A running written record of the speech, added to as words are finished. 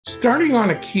Starting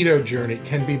on a keto journey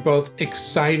can be both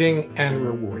exciting and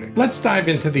rewarding. Let's dive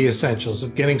into the essentials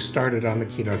of getting started on the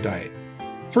keto diet.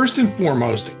 First and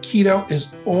foremost, keto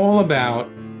is all about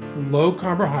low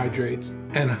carbohydrates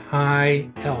and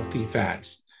high healthy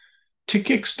fats. To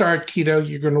kickstart keto,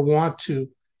 you're going to want to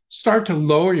start to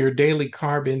lower your daily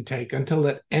carb intake until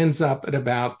it ends up at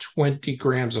about 20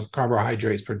 grams of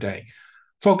carbohydrates per day.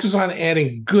 Focus on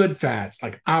adding good fats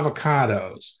like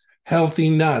avocados, healthy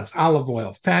nuts, olive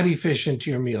oil, fatty fish into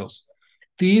your meals.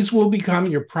 These will become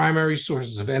your primary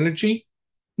sources of energy.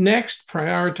 Next,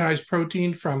 prioritize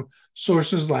protein from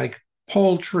sources like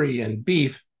poultry and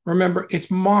beef. Remember,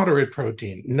 it's moderate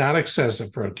protein, not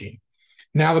excessive protein.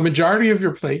 Now, the majority of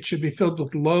your plate should be filled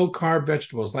with low-carb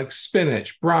vegetables like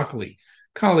spinach, broccoli,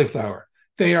 cauliflower.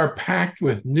 They are packed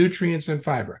with nutrients and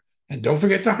fiber. And don't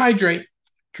forget to hydrate.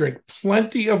 Drink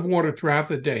plenty of water throughout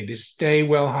the day to stay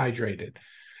well hydrated.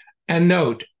 And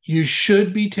note, you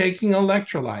should be taking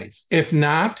electrolytes. If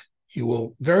not, you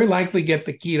will very likely get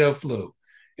the keto flu.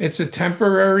 It's a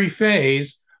temporary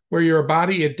phase where your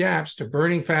body adapts to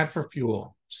burning fat for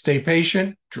fuel. Stay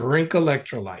patient, drink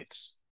electrolytes.